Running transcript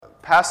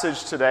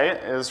passage today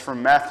is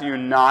from Matthew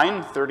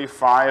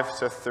 9:35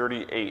 to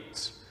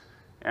 38.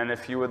 And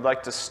if you would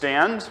like to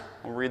stand,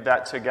 we'll read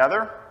that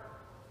together.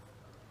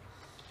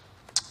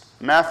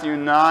 Matthew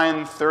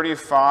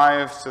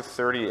 9:35 to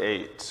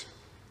 38.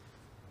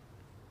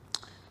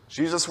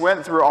 Jesus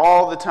went through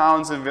all the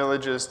towns and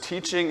villages,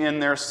 teaching in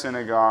their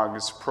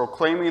synagogues,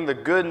 proclaiming the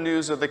good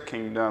news of the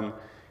kingdom,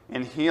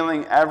 and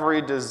healing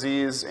every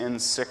disease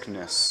and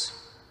sickness.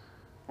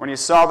 When he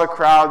saw the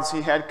crowds,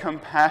 he had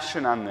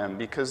compassion on them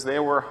because they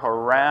were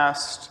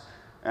harassed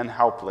and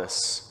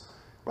helpless,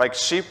 like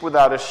sheep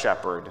without a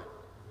shepherd.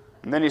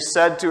 And then he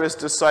said to his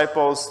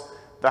disciples,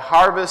 "The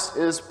harvest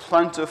is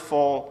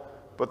plentiful,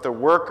 but the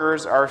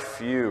workers are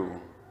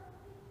few.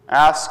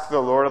 Ask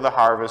the Lord of the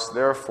harvest,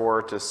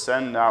 therefore, to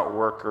send out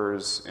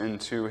workers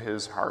into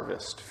his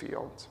harvest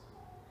field."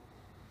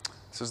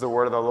 This is the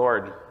word of the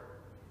Lord.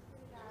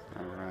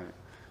 All right.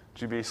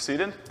 Would you be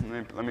seated?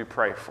 Let me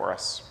pray for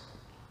us.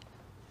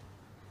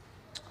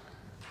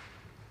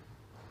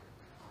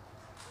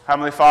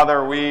 Heavenly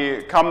Father,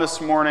 we come this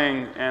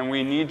morning and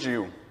we need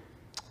you.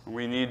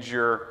 We need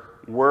your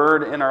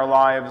word in our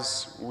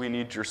lives. We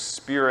need your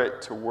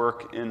Spirit to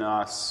work in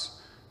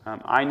us.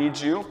 I need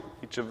you.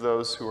 Each of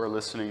those who are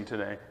listening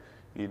today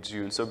needs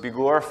you. And so be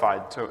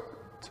glorified to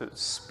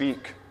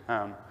speak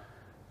and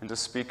to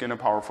speak in a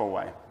powerful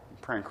way. I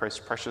pray in Christ's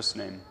precious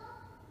name.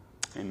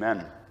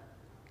 Amen.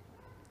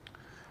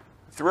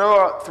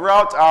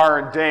 Throughout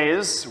our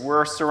days,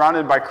 we're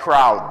surrounded by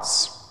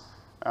crowds.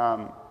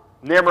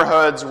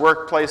 Neighborhoods,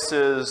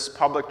 workplaces,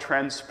 public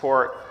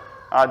transport.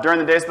 During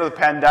the days of the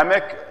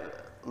pandemic,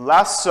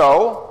 less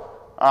so,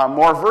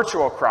 more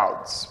virtual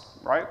crowds,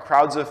 right?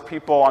 Crowds of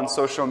people on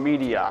social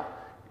media,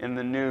 in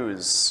the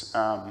news.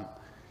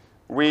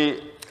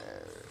 We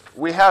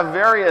have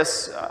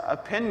various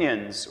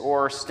opinions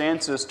or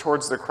stances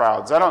towards the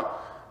crowds. I don't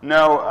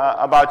know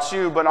about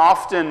you, but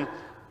often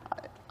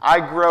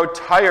I grow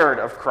tired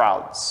of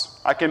crowds.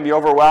 I can be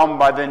overwhelmed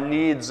by the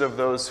needs of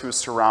those who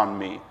surround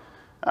me.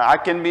 I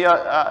can be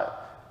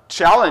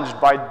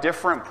challenged by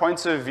different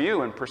points of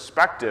view and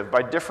perspective,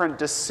 by different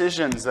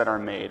decisions that are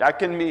made. I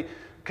can be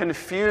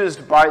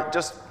confused by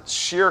just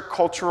sheer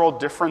cultural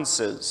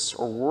differences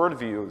or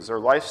worldviews or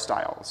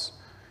lifestyles.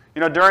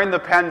 You know, during the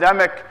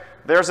pandemic,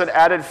 there's an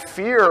added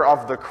fear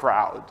of the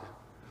crowd,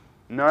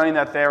 knowing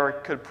that they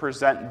could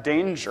present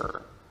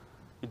danger.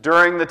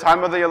 During the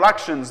time of the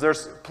elections,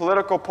 there's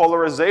political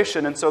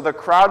polarization, and so the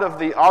crowd of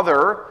the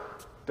other,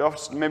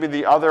 maybe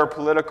the other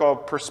political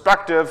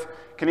perspective,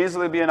 can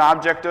easily be an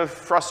object of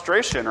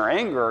frustration or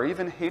anger or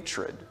even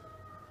hatred.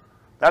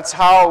 That's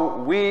how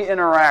we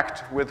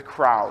interact with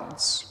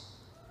crowds.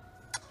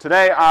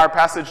 Today, our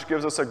passage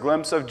gives us a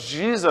glimpse of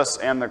Jesus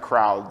and the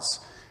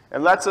crowds. It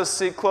lets us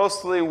see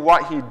closely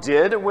what he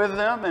did with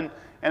them and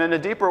in a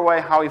deeper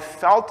way, how he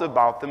felt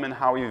about them and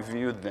how he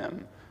viewed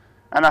them.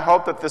 And I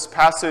hope that this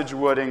passage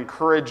would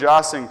encourage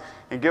us and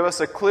give us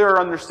a clearer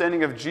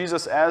understanding of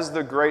Jesus as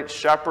the great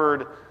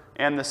shepherd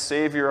and the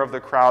Savior of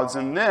the crowds,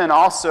 and then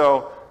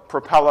also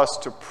propel us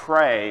to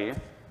pray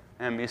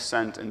and be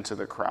sent into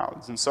the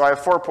crowds. And so I have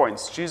 4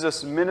 points: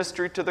 Jesus'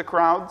 ministry to the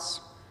crowds,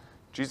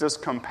 Jesus'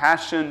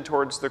 compassion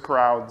towards the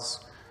crowds,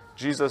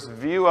 Jesus'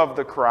 view of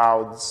the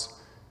crowds,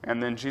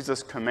 and then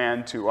Jesus'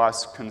 command to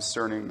us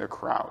concerning the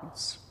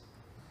crowds.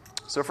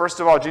 So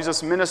first of all,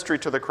 Jesus' ministry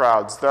to the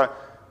crowds. The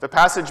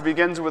passage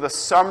begins with a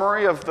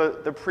summary of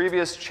the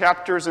previous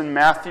chapters in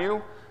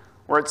Matthew,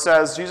 where it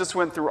says, Jesus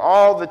went through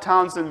all the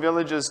towns and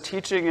villages,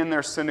 teaching in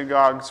their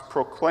synagogues,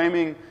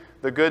 proclaiming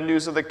the good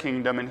news of the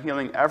kingdom, and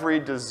healing every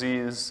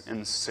disease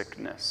and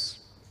sickness.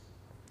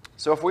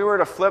 So if we were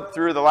to flip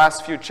through the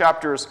last few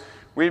chapters,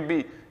 we'd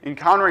be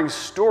encountering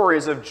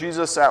stories of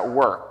Jesus at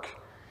work.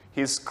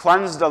 He's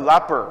cleansed a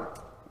leper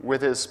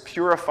with his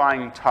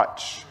purifying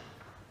touch.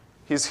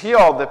 He's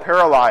healed the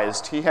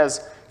paralyzed. He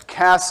has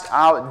cast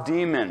out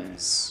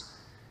demons.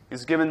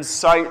 He's given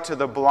sight to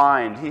the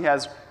blind. He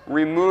has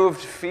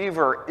removed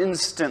fever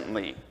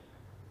instantly.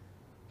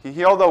 He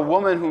healed a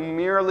woman who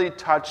merely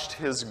touched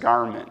his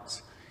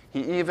garment.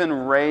 He even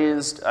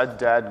raised a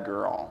dead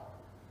girl.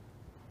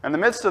 In the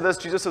midst of this,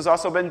 Jesus has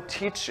also been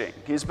teaching.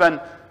 He's been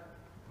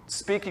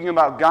speaking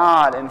about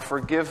God and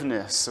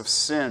forgiveness of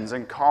sins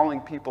and calling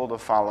people to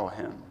follow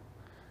him.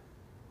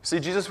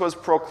 See, Jesus was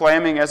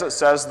proclaiming, as it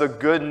says, the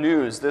good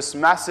news, this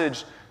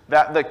message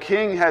that the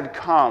King had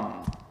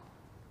come.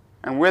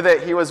 And with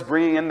it, he was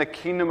bringing in the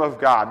kingdom of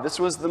God. This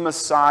was the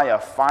Messiah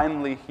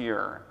finally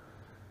here.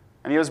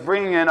 And he was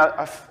bringing in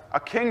a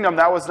kingdom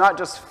that was not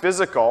just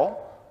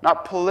physical,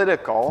 not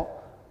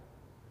political,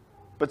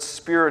 but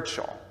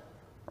spiritual.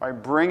 Right?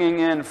 Bringing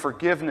in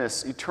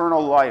forgiveness,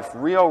 eternal life,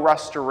 real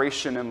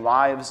restoration in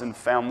lives and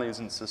families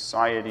and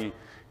society,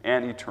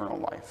 and eternal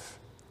life.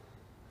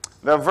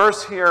 The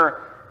verse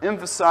here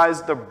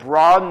emphasized the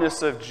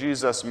broadness of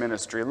Jesus'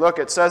 ministry. Look,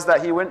 it says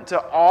that he went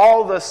to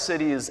all the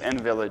cities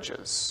and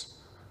villages.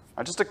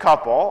 Not just a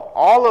couple,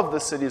 all of the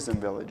cities and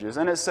villages.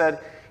 And it said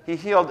he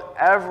healed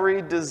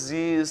every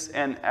disease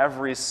and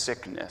every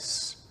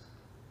sickness.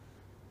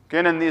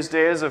 Again, in these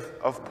days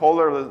of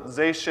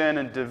polarization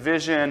and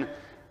division,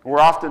 we're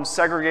often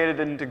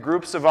segregated into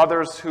groups of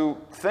others who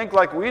think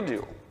like we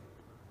do.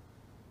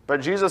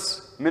 But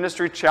Jesus'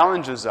 ministry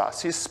challenges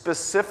us. He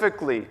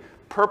specifically,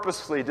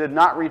 purposefully did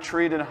not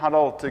retreat and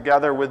huddle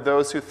together with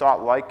those who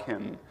thought like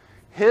him.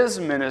 His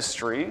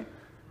ministry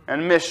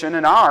and mission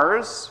and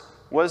ours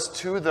was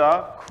to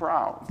the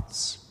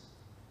crowds.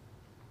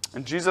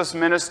 And Jesus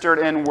ministered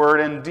in word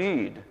and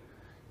deed.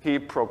 He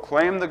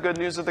proclaimed the good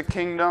news of the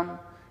kingdom.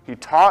 He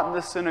taught in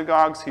the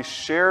synagogues. He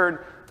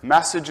shared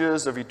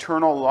messages of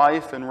eternal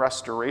life and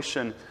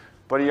restoration.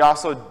 But he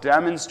also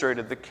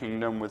demonstrated the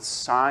kingdom with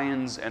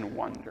signs and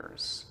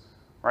wonders.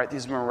 Right?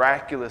 These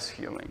miraculous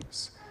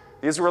healings.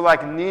 These were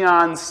like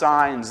neon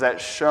signs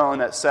that shone,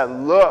 that said,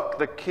 look,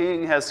 the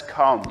king has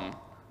come.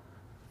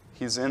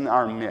 He's in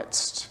our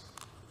midst.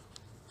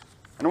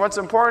 And what's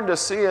important to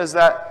see is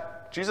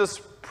that Jesus'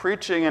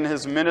 preaching and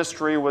his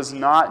ministry was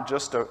not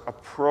just a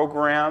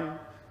program.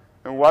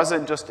 It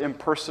wasn't just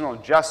impersonal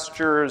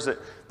gestures.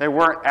 They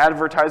weren't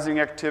advertising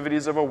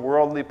activities of a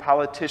worldly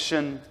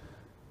politician.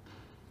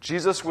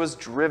 Jesus was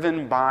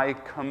driven by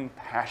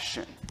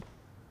compassion.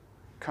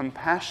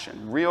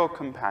 Compassion, real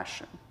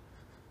compassion.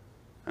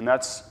 And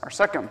that's our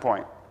second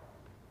point.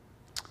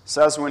 It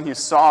says when he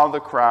saw the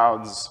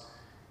crowds,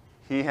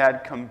 he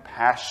had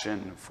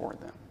compassion for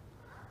them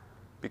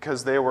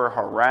because they were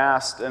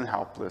harassed and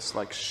helpless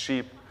like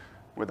sheep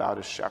without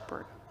a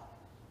shepherd.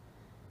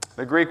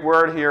 The Greek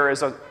word here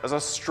is a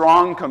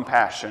strong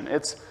compassion.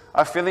 It's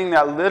a feeling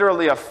that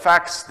literally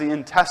affects the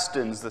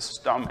intestines, the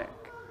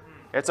stomach.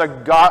 It's a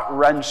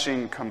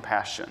gut-wrenching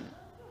compassion.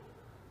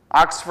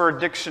 Oxford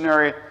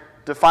Dictionary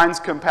defines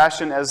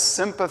compassion as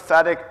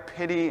sympathetic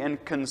pity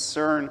and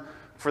concern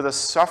for the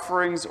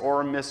sufferings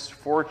or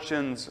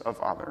misfortunes of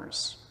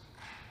others.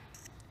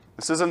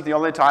 This isn't the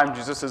only time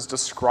Jesus is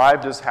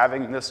described as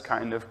having this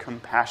kind of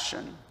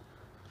compassion.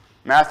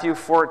 Matthew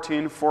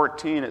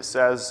 14:14, it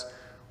says,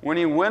 when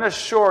he went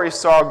ashore, he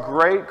saw a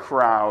great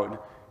crowd,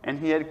 and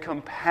he had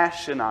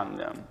compassion on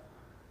them,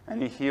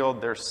 and he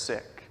healed their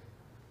sick.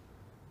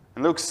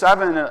 In Luke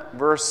 7,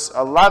 verse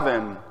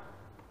 11,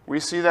 we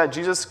see that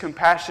Jesus'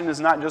 compassion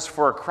is not just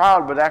for a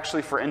crowd, but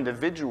actually for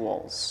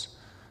individuals.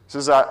 This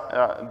is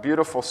a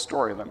beautiful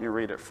story. Let me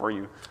read it for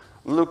you.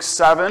 Luke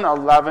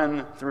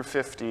 7:11 through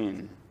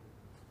 15.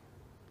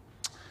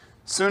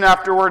 Soon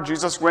afterward,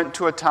 Jesus went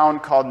to a town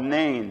called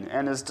Nain,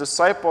 and his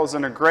disciples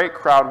and a great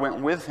crowd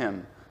went with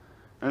him.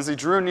 And as he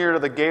drew near to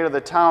the gate of the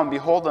town,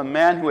 behold, a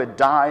man who had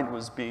died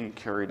was being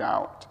carried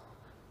out,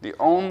 the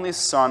only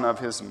son of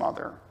his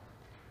mother.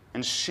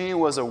 And she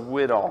was a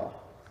widow,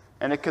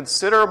 and a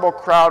considerable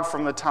crowd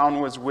from the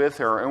town was with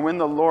her. And when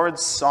the Lord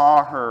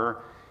saw her,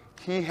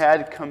 he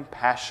had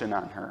compassion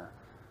on her.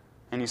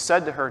 And he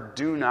said to her,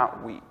 do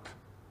not weep.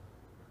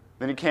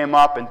 Then he came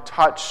up and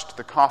touched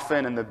the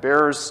coffin, and the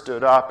bearers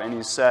stood up, and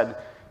he said,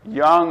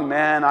 young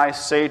man, I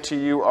say to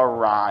you,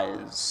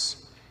 arise.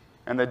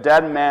 And the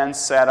dead man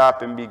sat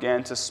up and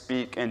began to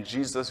speak, and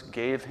Jesus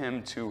gave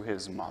him to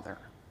his mother.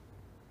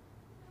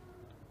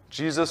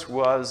 Jesus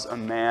was a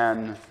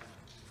man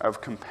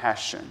of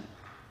compassion,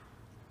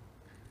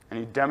 and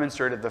he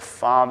demonstrated the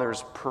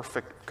Father's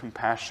perfect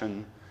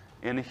compassion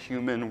in a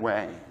human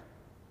way.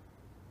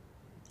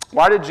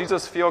 Why did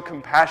Jesus feel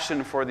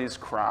compassion for these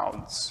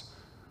crowds?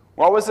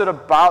 What was it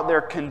about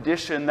their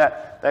condition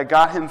that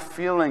got him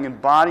feeling in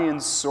body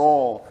and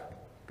soul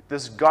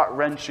this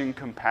gut-wrenching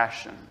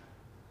compassion?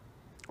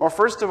 Well,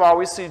 first of all,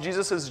 we see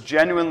Jesus is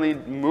genuinely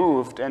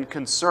moved and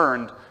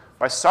concerned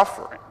by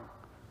suffering.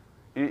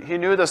 He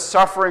knew the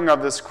suffering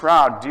of this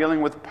crowd,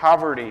 dealing with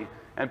poverty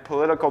and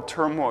political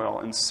turmoil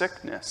and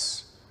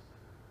sickness.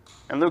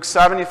 In Luke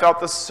 7, he felt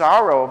the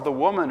sorrow of the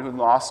woman who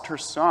lost her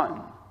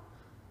son.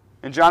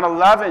 In John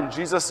 11,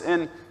 Jesus,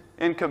 in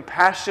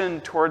compassion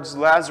towards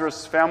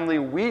Lazarus' family,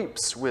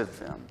 weeps with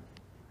them.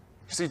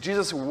 You see,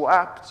 Jesus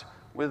wept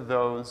with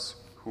those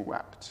who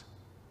wept.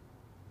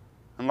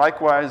 And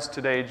likewise,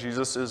 today,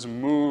 Jesus is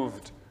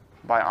moved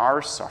by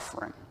our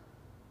suffering.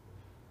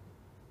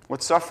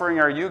 What suffering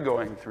are you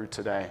going through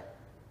today?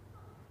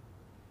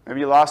 Maybe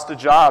you lost a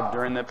job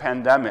during the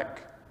pandemic.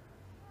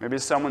 Maybe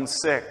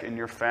someone's sick in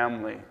your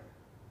family.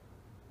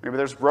 Maybe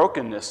there's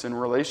brokenness in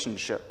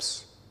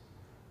relationships.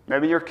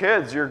 Maybe your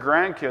kids, your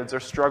grandkids are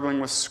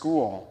struggling with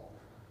school.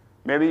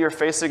 Maybe you're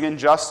facing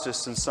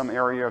injustice in some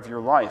area of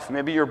your life.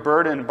 Maybe you're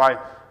burdened by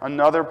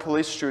another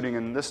police shooting,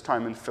 and this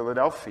time in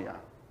Philadelphia.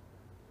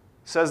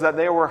 It says that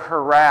they were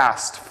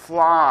harassed,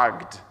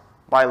 flogged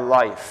by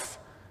life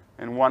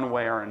in one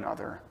way or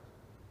another.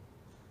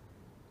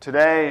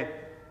 Today,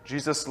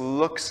 Jesus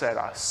looks at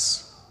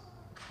us.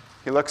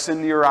 He looks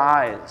into your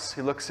eyes.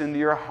 He looks into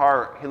your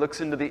heart. He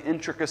looks into the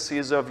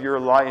intricacies of your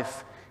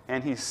life,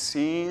 and he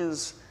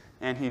sees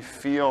and he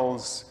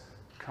feels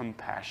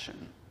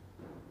compassion.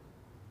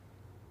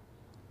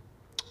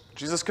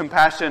 Jesus'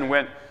 compassion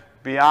went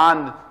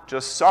beyond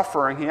just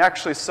suffering. He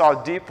actually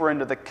saw deeper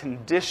into the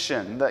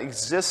condition, the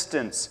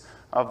existence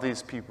of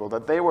these people,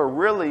 that they were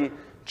really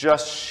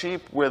just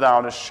sheep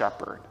without a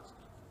shepherd.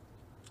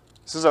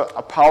 This is a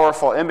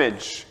powerful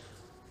image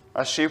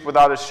A sheep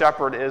without a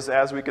shepherd is,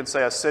 as we could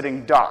say, a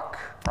sitting duck,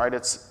 right?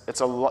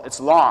 It's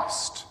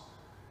lost.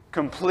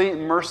 Complete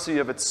mercy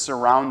of its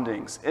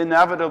surroundings.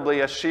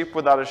 Inevitably, a sheep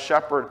without a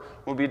shepherd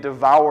will be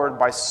devoured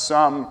by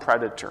some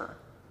predator.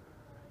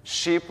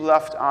 Sheep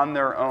left on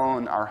their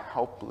own are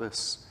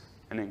helpless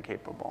and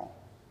incapable.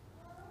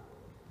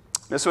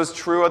 This was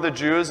true of the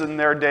Jews in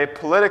their day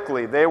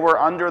politically. They were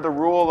under the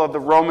rule of the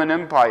Roman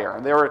Empire.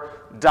 They were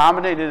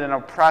dominated and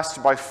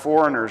oppressed by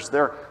foreigners.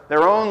 Their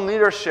own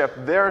leadership,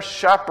 their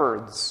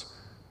shepherds,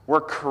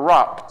 were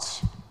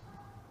corrupt.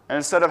 And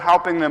instead of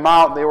helping them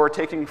out, they were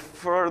taking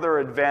further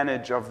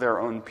advantage of their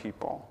own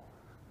people.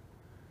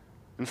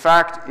 In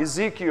fact,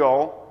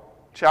 Ezekiel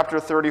chapter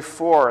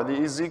 34,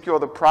 Ezekiel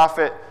the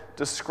prophet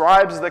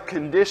describes the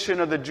condition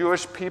of the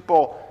Jewish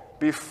people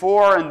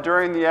before and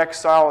during the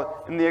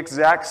exile in the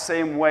exact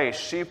same way,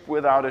 sheep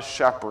without a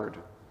shepherd.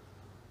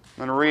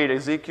 I'm going to read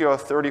Ezekiel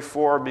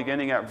 34,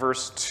 beginning at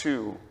verse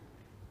 2.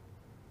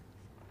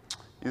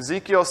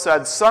 Ezekiel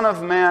said, "Son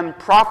of man,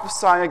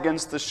 prophesy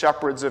against the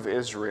shepherds of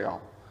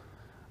Israel.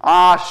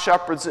 Ah,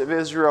 shepherds of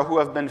Israel who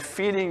have been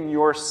feeding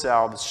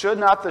yourselves, should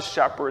not the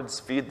shepherds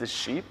feed the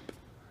sheep?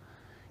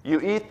 You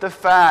eat the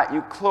fat,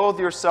 you clothe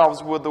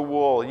yourselves with the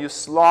wool, you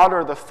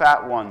slaughter the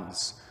fat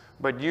ones,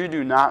 but you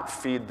do not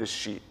feed the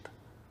sheep.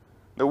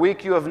 The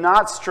weak you have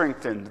not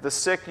strengthened, the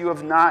sick you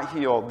have not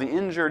healed, the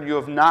injured you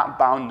have not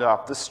bound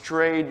up, the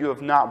strayed you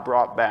have not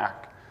brought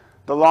back,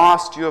 the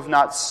lost you have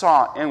not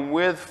sought, and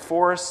with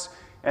force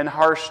and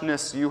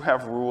harshness you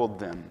have ruled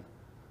them.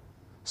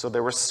 So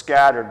they were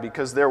scattered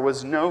because there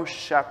was no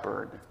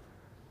shepherd,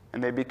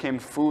 and they became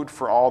food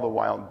for all the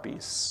wild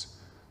beasts.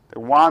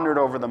 They wandered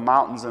over the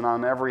mountains and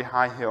on every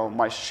high hill.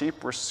 My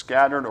sheep were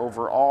scattered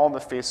over all the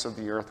face of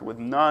the earth, with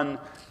none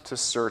to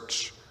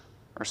search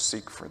or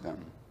seek for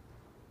them."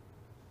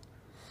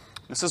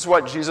 This is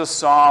what Jesus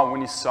saw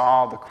when he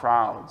saw the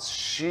crowds,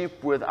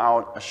 sheep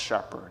without a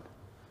shepherd.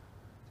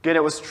 Again,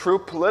 it was true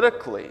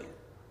politically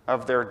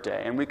of their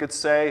day, and we could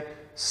say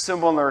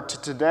similar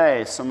to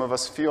today. Some of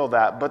us feel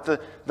that. But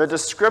the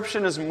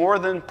description is more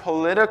than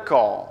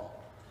political.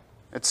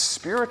 It's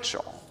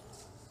spiritual.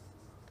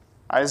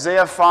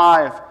 Isaiah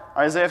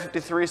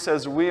 53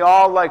 says, "We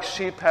all like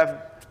sheep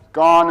have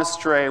gone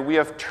astray. We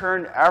have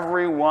turned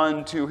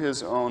everyone to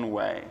his own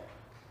way."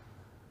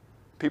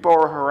 People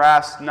were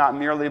harassed not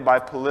merely by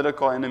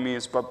political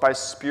enemies, but by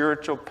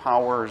spiritual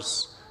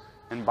powers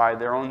and by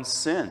their own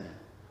sin.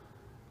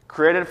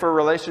 Created for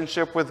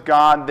relationship with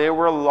God, they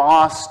were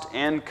lost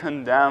and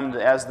condemned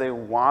as they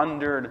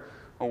wandered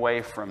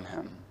away from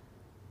him.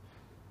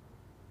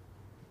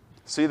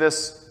 See,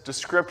 this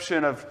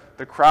description of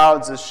the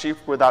crowds as sheep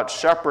without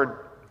shepherd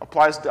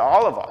applies to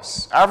all of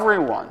us,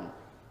 everyone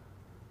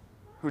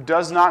who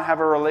does not have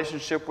a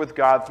relationship with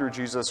God through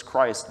Jesus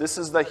Christ. This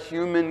is the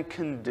human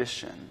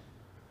condition.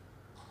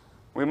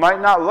 We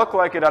might not look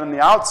like it on the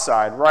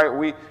outside,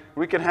 right?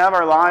 We can have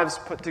our lives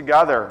put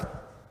together,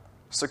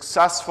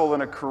 successful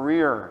in a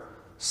career,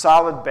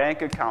 solid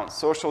bank account,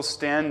 social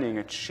standing,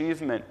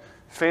 achievement,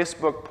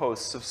 Facebook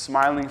posts of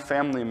smiling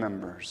family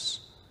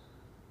members.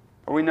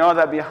 But we know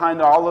that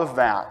behind all of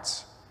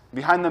that,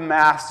 behind the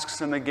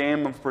masks and the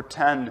game of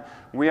pretend,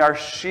 we are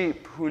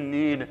sheep who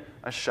need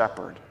a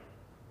shepherd.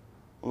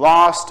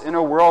 Lost in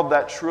a world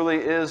that truly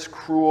is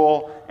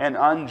cruel and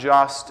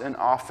unjust and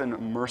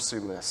often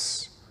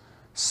merciless.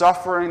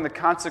 Suffering the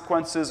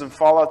consequences and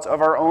fallouts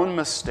of our own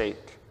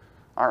mistake,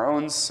 our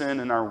own sin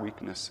and our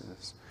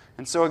weaknesses.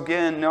 And so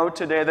again, know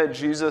today that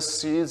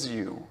Jesus sees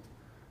you.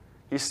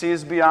 He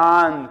sees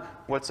beyond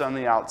what's on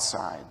the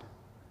outside.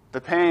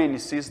 The pain, he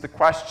sees the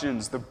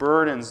questions, the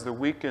burdens, the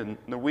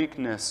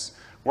weakness,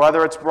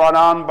 whether it's brought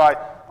on by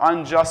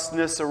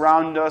unjustness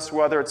around us,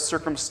 whether it's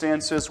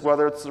circumstances,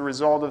 whether it's the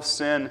result of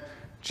sin.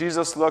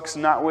 Jesus looks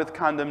not with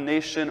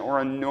condemnation or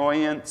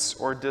annoyance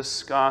or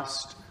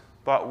disgust,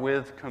 but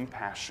with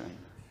compassion.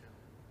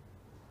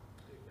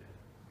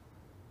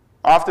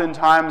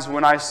 Oftentimes,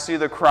 when I see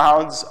the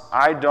crowds,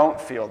 I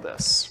don't feel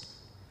this.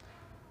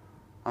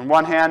 On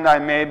one hand, I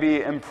may be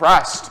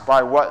impressed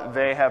by what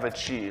they have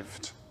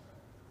achieved.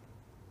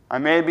 I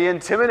may be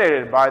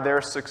intimidated by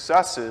their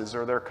successes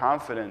or their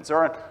confidence.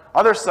 Or on the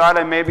other side,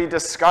 I may be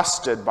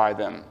disgusted by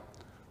them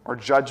or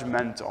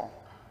judgmental.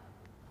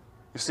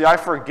 You see, I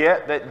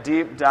forget that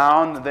deep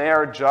down, they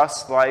are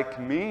just like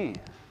me.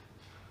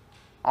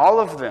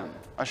 All of them,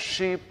 a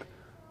sheep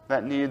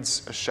that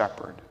needs a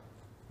shepherd.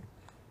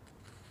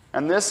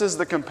 And this is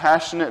the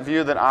compassionate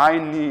view that I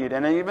need,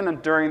 and even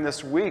during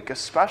this week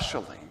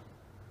especially.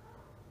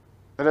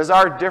 That as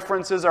our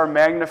differences are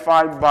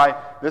magnified by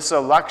this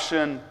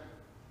election,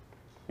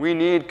 we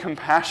need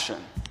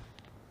compassion.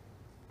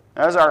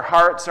 As our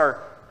hearts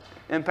are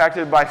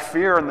impacted by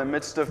fear in the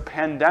midst of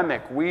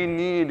pandemic, we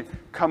need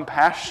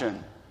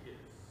compassion.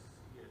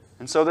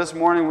 And so this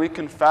morning we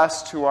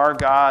confess to our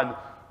God,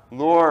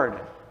 Lord,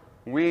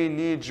 we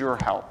need your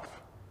help.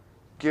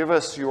 Give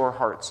us your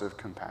hearts of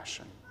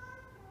compassion.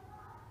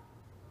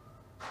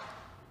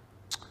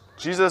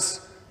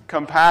 Jesus'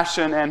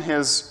 compassion and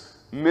his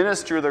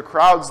ministry to the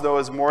crowds, though,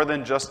 is more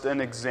than just an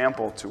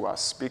example to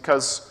us,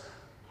 because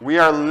We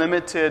are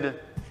limited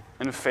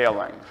and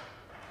failing.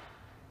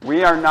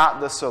 We are not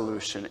the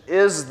solution.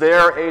 Is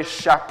there a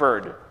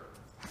shepherd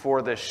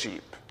for the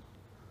sheep?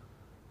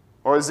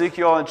 Or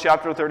Ezekiel in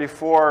chapter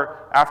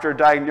 34, after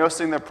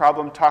diagnosing the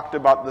problem, talked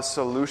about the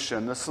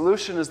solution. The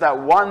solution is that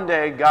one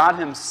day God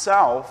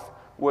himself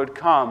would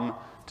come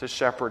to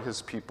shepherd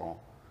his people.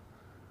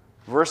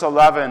 Verse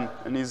 11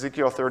 in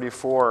Ezekiel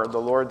 34, the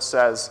Lord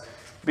says,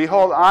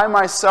 "Behold, I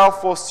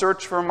myself will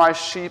search for my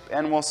sheep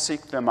and will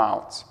seek them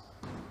out.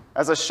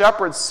 As a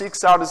shepherd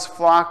seeks out his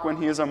flock when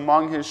he is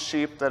among his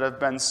sheep that have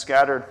been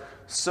scattered,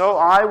 so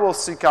I will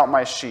seek out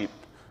my sheep,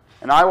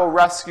 and I will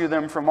rescue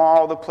them from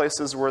all the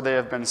places where they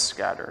have been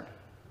scattered.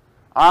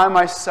 I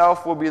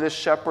myself will be the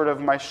shepherd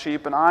of my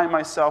sheep, and I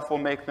myself will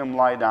make them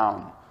lie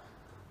down.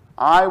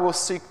 I will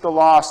seek the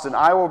lost, and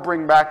I will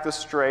bring back the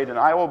strayed, and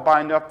I will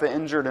bind up the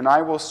injured, and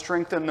I will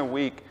strengthen the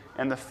weak,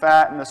 and the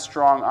fat and the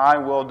strong I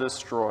will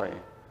destroy.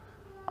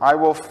 I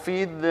will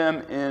feed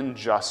them in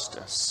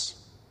justice."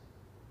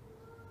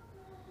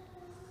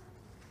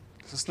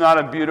 This is not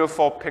a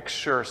beautiful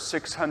picture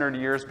 600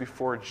 years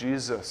before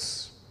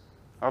Jesus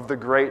of the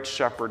great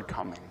shepherd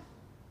coming.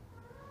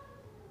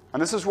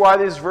 And this is why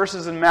these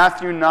verses in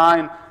Matthew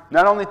 9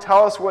 not only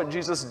tell us what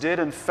Jesus did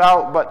and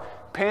felt,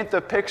 but paint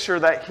the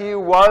picture that he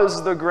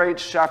was the great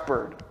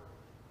shepherd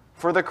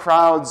for the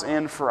crowds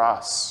and for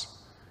us.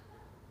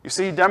 You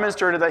see, he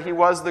demonstrated that he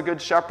was the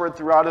good shepherd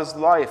throughout his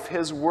life.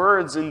 His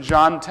words in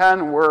John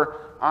 10 were,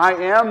 "I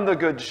am the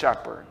good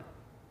shepherd."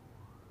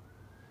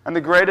 And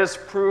the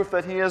greatest proof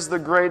that he is the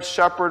great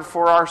shepherd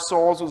for our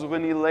souls was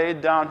when he laid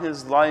down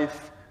his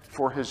life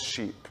for his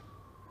sheep.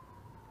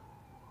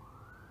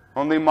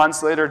 Only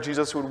months later,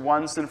 Jesus would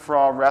once and for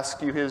all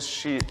rescue his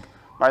sheep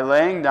by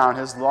laying down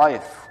his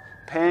life,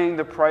 paying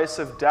the price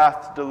of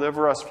death to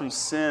deliver us from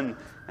sin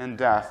and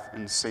death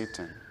and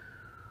Satan.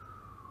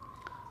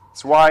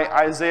 That's why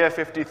Isaiah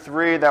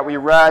 53 that we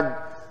read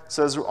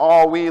says,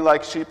 "All we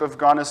like sheep have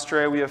gone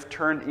astray, we have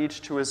turned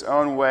each to his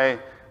own way,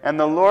 and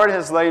the Lord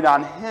has laid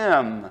on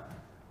him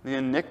the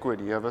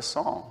iniquity of us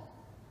all."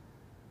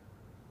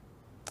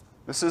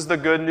 This is the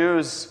good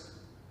news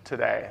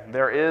today.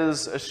 There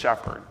is a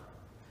shepherd.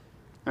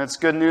 And it's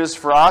good news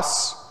for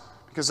us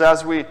because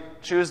as we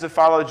choose to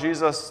follow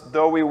Jesus,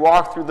 though we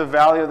walk through the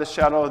valley of the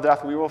shadow of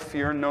death, we will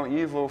fear no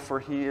evil, for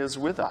he is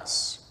with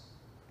us.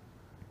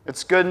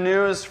 It's good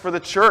news for the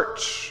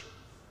church.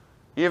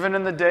 Even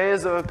in the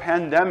days of a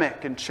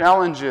pandemic and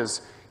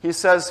challenges, he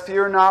says,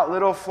 "Fear not,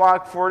 little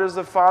flock, for it is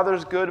the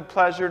Father's good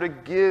pleasure to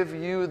give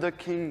you the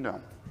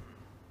kingdom."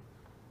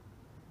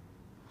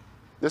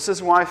 This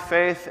is why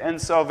faith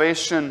and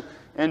salvation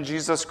in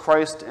Jesus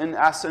Christ, in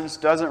essence,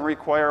 doesn't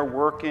require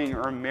working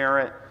or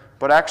merit,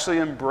 but actually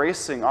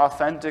embracing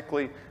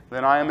authentically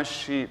that I am a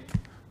sheep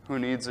who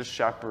needs a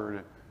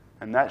shepherd,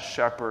 and that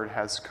shepherd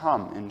has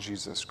come in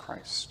Jesus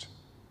Christ.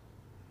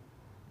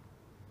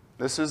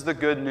 This is the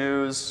good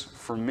news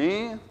for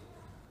me,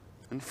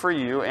 and for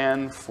you,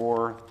 and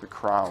for the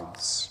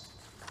crowds.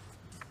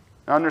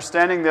 Now,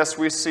 understanding this,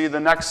 we see the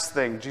next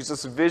thing,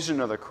 Jesus' vision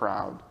of the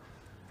crowd.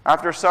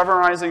 After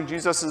summarizing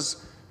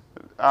Jesus'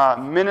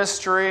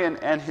 ministry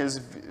and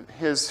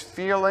his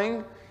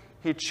feeling,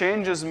 he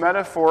changes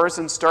metaphors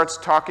and starts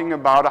talking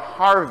about a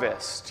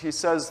harvest. He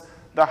says,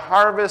 "The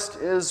harvest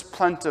is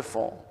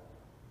plentiful."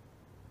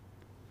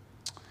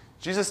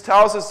 Jesus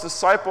tells his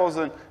disciples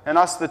and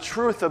us the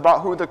truth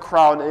about who the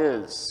crowd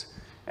is.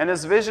 And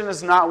his vision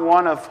is not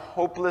one of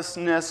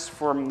hopelessness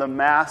from the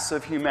mass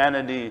of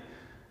humanity.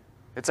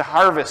 It's a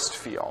harvest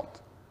field.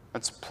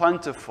 It's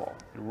plentiful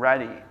and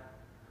ready.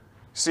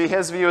 See,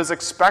 his view is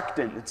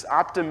expectant. It's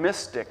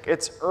optimistic.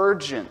 It's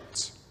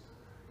urgent.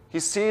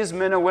 He sees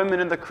men and women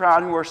in the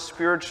crowd who are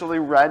spiritually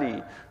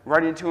ready,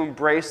 ready to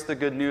embrace the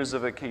good news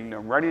of a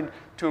kingdom, ready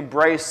to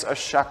embrace a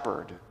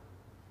shepherd.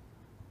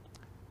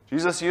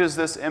 Jesus used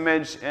this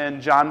image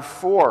in John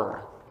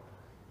 4.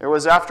 It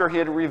was after he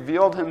had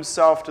revealed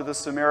himself to the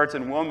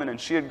Samaritan woman, and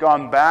she had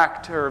gone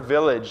back to her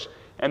village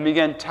and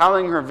began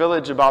telling her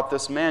village about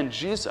this man,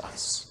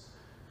 Jesus.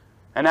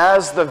 And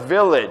as the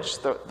village,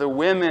 the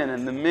women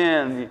and the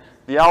men,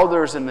 the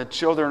elders and the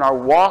children are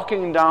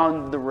walking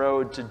down the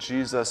road to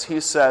Jesus, he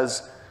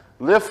says,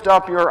 "Lift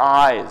up your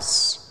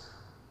eyes.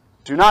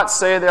 Do not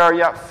say there are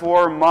yet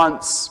 4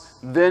 months,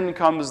 then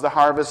comes the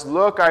harvest.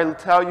 Look, I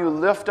tell you,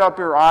 lift up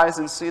your eyes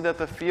and see that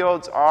the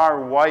fields are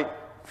white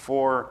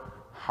for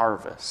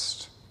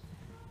harvest."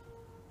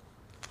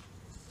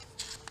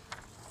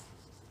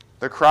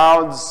 The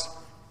crowds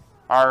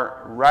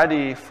are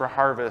ready for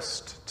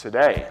harvest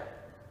today.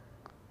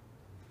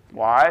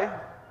 Why?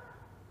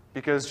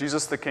 Because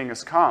Jesus the King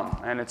has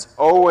come, and it's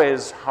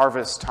always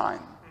harvest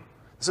time.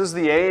 This is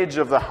the age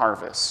of the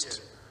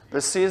harvest,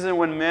 the season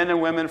when men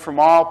and women from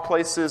all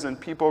places and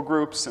people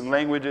groups and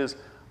languages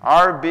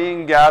are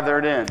being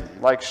gathered in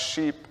like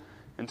sheep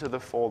into the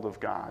fold of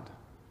God.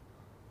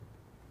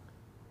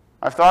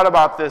 I've thought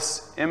about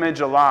this image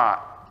a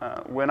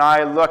lot when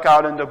I look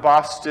out into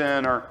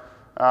Boston or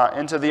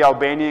into the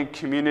Albanian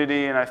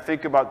community, and I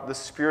think about the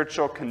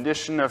spiritual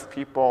condition of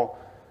people.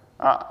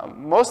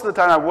 most of the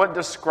time I wouldn't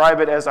describe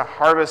it as a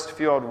harvest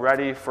field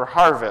ready for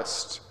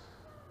harvest.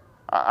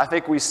 I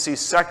think we see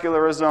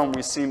secularism,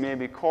 we see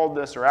maybe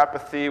coldness or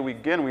apathy. We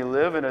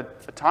live in a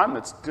time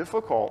that's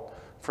difficult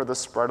for the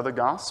spread of the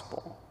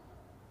gospel.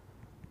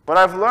 But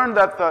I've learned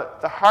that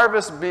the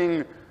harvest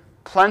being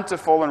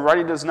plentiful and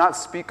ready does not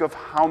speak of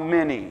how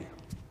many.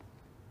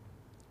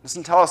 It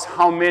doesn't tell us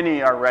how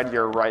many are ready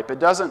or ripe. It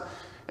doesn't.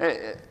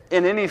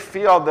 In any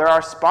field, there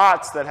are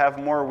spots that have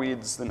more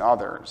weeds than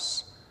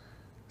others.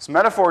 This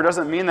metaphor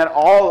doesn't mean that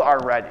all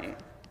are ready.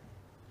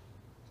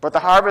 But the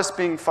harvest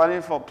being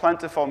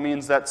plentiful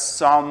means that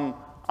some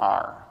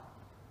are.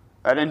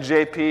 That in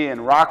JP,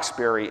 in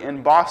Roxbury,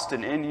 in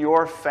Boston, in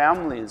your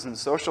families and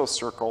social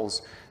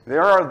circles,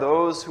 there are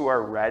those who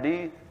are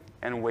ready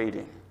and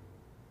waiting,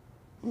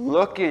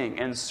 looking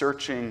and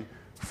searching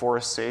for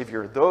a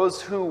Savior,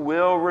 those who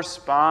will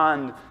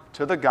respond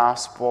to the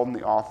gospel and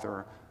the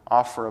offer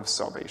of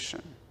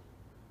salvation.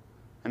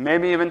 And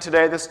maybe even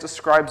today this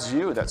describes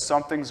you, that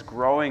something's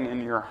growing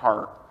in your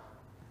heart,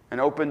 an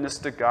openness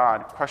to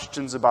God,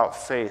 questions about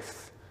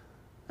faith,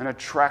 an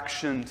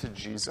attraction to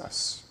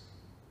Jesus.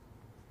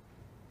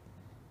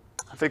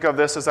 I think of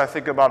this as I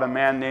think about a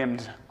man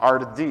named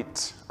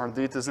Ardit.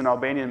 Ardit is an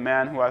Albanian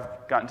man who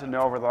I've gotten to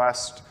know over the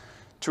last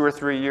 2 or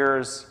 3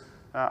 years.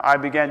 I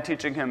began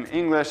teaching him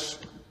English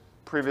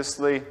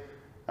previously.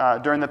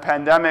 During the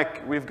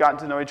pandemic, we've gotten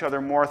to know each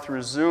other more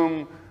through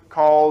Zoom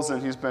calls,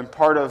 and he's been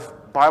part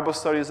of Bible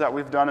studies that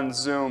we've done in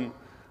Zoom.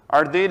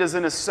 Ardit is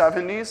in his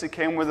 70s. He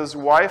came with his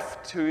wife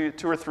 2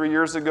 or 3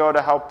 years ago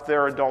to help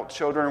their adult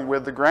children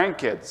with the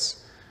grandkids.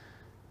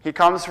 He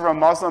comes from a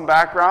Muslim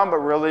background, but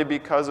really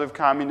because of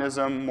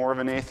communism, more of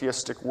an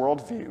atheistic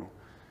worldview.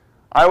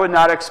 I would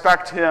not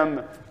expect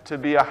him to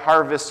be a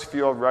harvest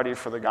field ready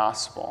for the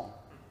gospel.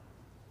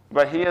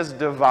 But he is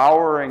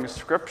devouring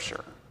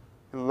Scripture.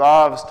 He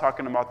loves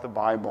talking about the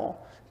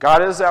Bible.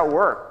 God is at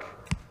work,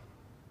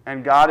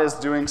 and God is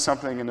doing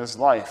something in his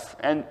life.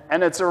 And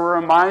it's a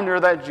reminder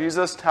that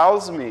Jesus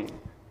tells me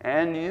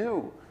and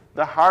you,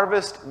 the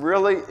harvest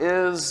really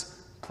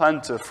is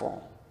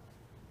plentiful.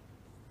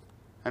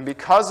 And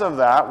because of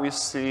that, we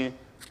see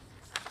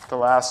the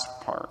last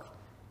part.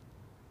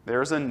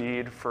 There's a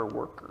need for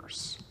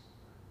workers.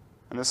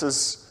 And this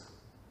is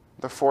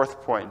the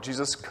fourth point.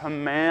 Jesus'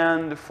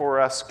 command for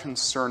us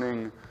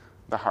concerning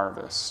the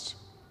harvest.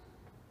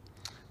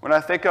 When I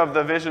think of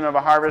the vision of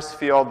a harvest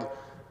field,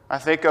 I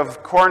think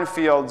of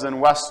cornfields in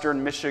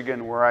western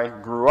Michigan where I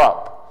grew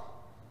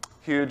up.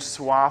 Huge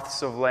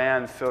swaths of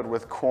land filled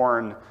with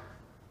corn.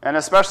 And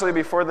especially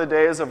before the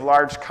days of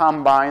large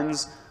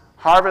combines,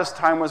 harvest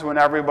time was when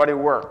everybody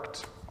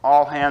worked,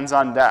 all hands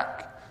on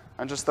deck.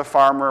 Not just the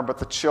farmer, but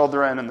the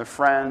children and the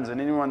friends and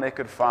anyone they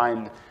could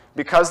find.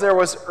 Because there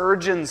was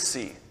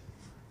urgency,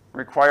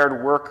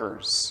 required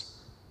workers.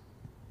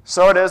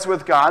 So it is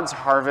with God's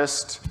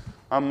harvest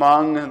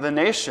among the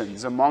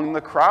nations, among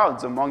the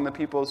crowds, among the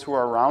peoples who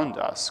are around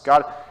us.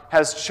 God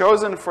has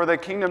chosen for the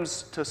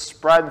kingdoms to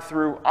spread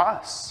through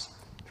us,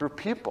 through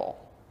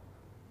people.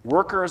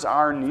 Workers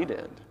are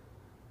needed.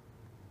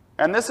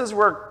 And this is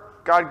where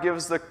God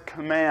gives the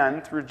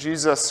command through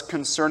Jesus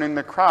concerning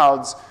the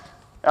crowds,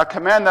 a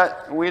command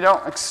that we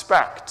don't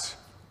expect.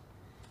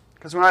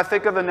 Because when I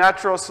think of the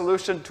natural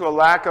solution to a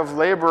lack of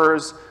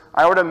laborers,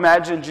 I would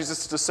imagine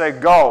Jesus to say,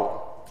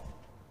 go.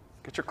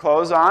 Get your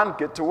clothes on,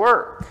 get to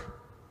work.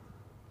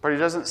 But he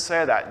doesn't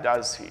say that,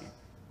 does he?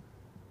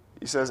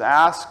 He says,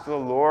 ask the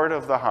Lord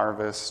of the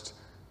harvest,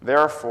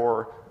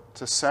 therefore,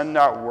 to send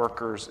out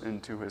workers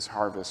into his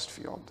harvest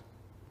field.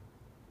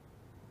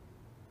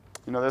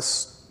 You know,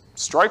 this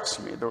strikes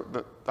me.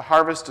 The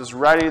harvest is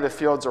ready, the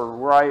fields are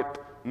ripe,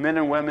 men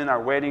and women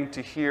are waiting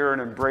to hear and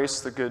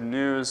embrace the good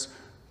news,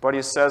 but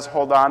he says,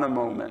 hold on a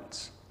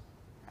moment.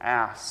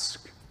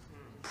 Ask.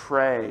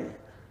 Pray.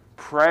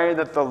 Pray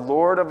that the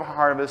Lord of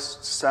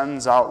harvest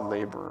sends out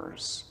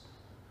laborers.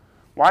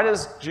 Why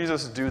does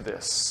Jesus do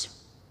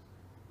this?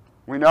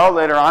 We know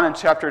later on in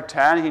chapter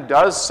 10, he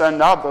does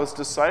send out those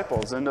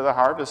disciples into the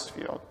harvest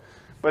field.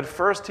 But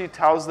first he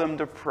tells them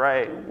to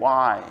pray.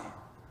 Why?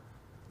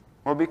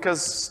 Well,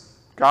 because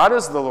God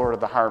is the Lord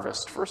of the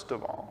harvest, first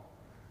of all.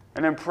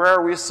 And in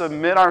prayer we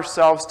submit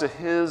ourselves to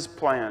his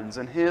plans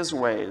and his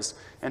ways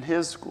and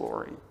his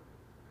glory.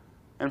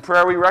 In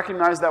prayer we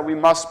recognize that we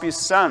must be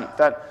sent,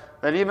 that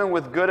even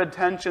with good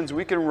intentions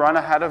we can run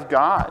ahead of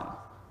God.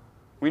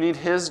 We need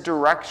his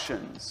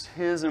directions,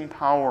 his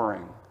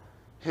empowering,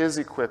 his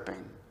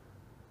equipping.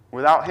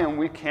 Without him,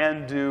 we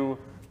can do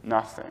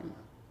nothing.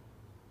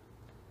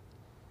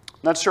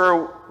 Not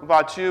sure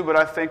about you, but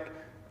I think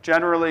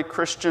generally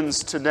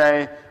Christians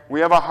today,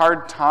 we have a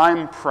hard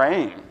time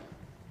praying.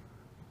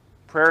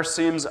 Prayer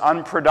seems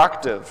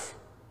unproductive.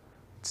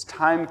 It's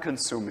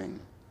time-consuming.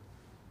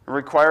 It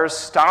requires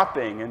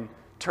stopping and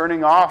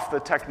turning off the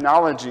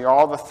technology,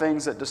 all the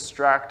things that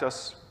distract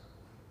us.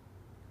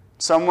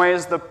 In some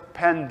ways, the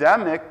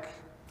pandemic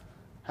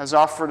has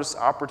offered us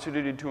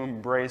opportunity to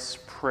embrace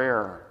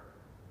prayer.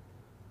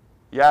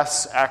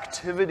 Yes,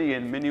 activity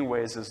in many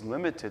ways is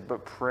limited,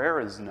 but prayer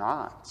is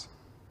not.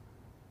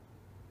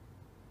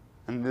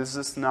 And is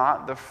this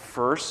not the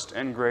first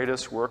and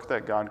greatest work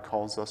that God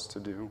calls us to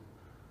do?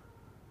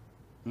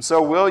 And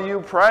so will you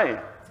pray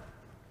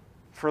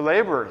for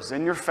laborers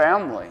in your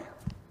family,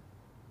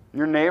 in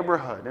your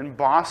neighborhood, in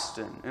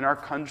Boston, in our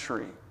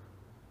country,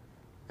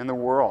 in the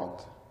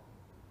world?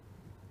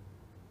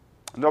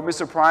 And don't be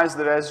surprised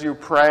that as you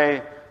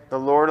pray, the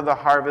Lord of the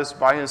harvest,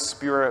 by His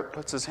Spirit,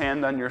 puts His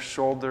hand on your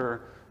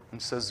shoulder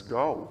and says,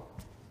 go.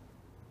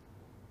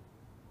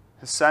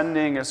 His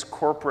sending is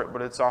corporate,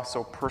 but it's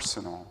also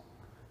personal.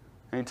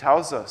 And He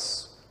tells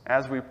us,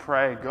 as we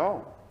pray,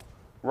 go.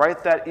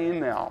 Write that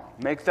email.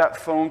 Make that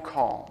phone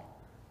call.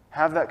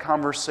 Have that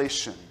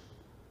conversation.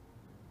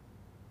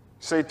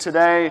 Say,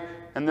 today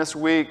and this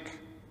week,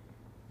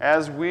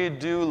 as we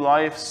do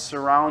life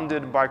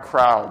surrounded by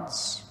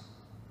crowds,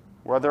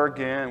 whether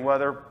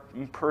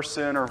in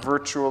person or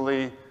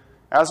virtually,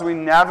 as we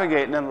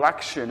navigate an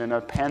election and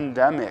a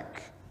pandemic,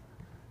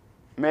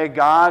 may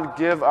God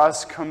give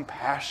us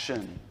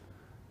compassion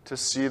to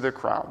see the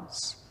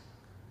crowds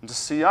and to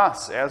see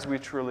us as we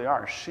truly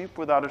are, sheep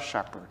without a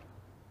shepherd.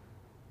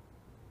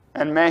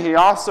 And may He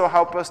also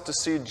help us to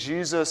see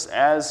Jesus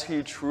as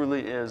He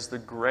truly is, the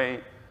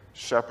great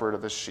shepherd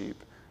of the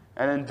sheep.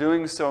 And in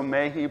doing so,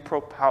 may He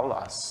propel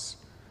us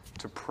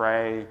to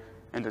pray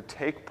and to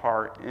take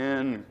part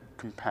in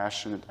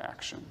compassionate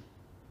action.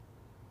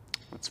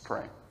 Let's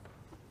pray.